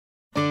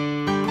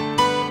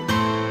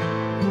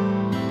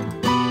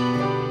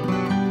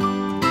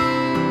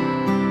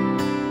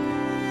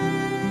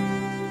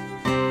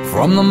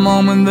From the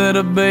moment that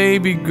a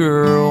baby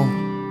girl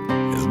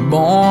is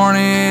born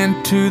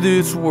into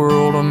this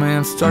world, a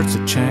man starts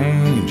to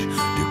change,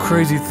 do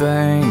crazy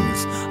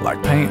things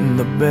like painting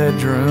the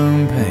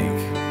bedroom pink.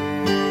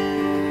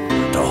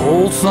 To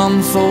hold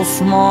something so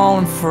small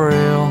and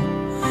frail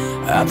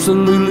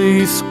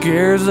absolutely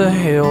scares the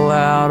hell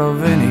out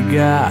of any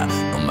guy,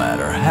 no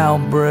matter how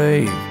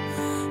brave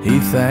he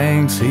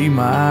thinks he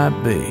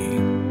might be.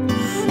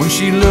 When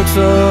she looks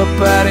up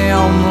at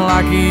him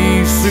like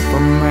he's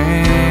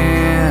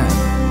Superman,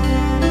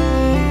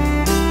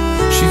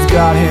 she's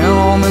got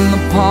him in the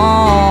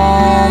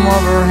palm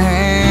of her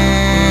hand.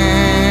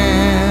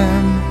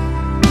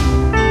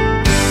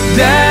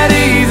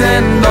 Daddies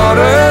and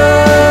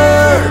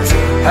daughters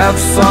have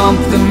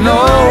something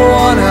no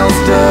one else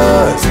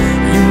does,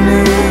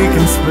 unique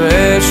and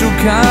special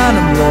kind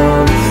of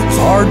love. It's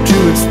hard to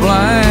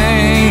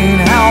explain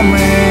how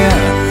man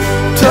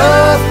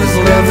tough as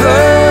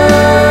leather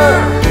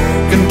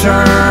can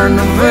turn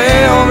to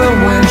velvet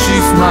when she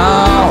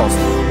smiles.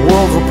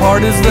 Worlds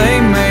apart as they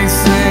may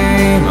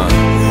seem,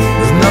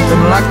 there's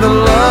nothing like the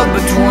love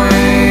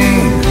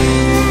between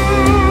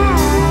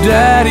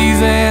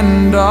daddies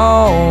and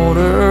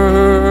daughters.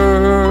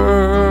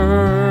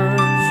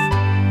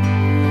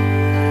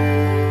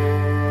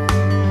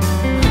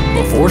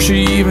 Before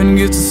she even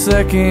gets to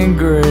second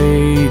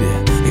grade,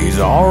 he's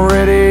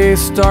already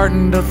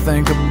starting to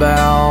think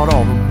about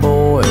all the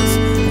boys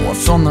and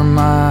what's on their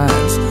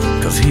minds,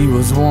 'cause he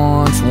was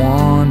once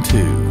one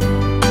too.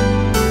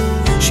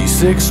 She's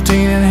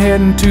 16 and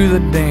heading to the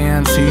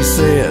dance. He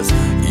says,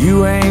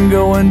 "You ain't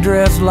going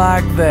dressed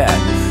like that."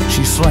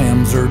 She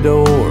slams her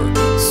door,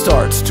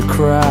 starts to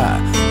cry,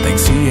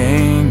 thinks he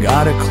ain't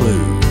got a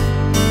clue.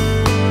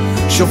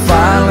 She'll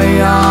finally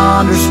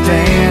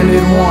understand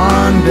it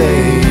one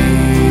day.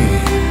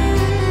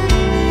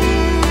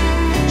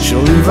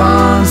 She'll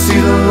even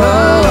see the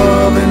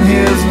love in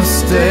his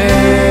mistakes.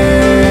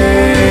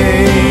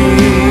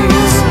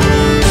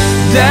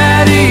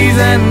 Daddies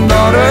and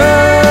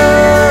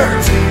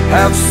daughters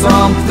have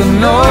something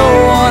no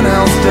one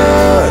else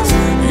does,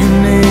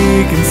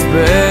 unique and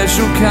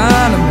special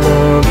kind of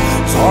love.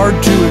 It's hard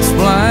to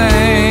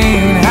explain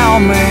how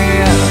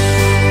man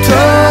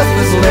tough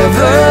as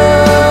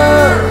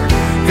leather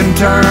can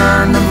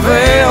turn to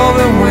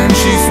velvet when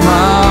she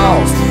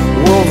smiles.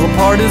 Worlds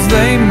apart as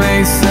they may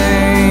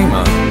seem,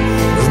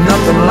 there's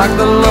nothing like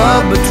the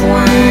love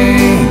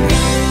between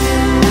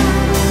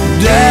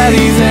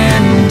daddies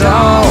and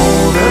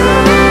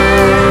daughters.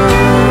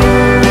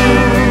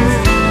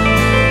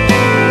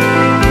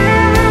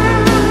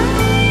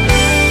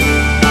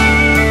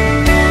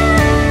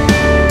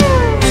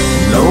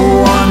 No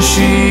one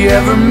she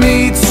ever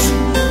meets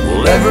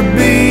will ever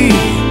be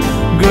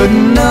good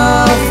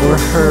enough for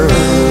her.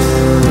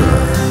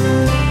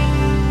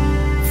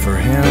 For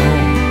him,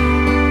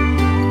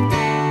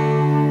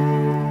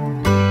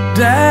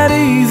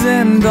 daddies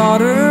and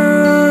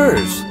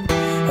daughters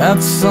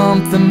have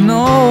something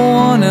no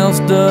one else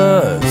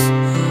does.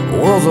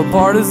 Worlds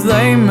apart as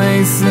they may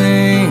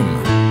seem,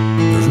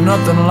 there's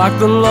nothing like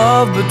the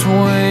love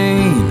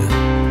between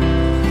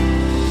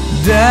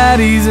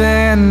daddies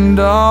and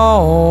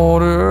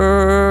daughters.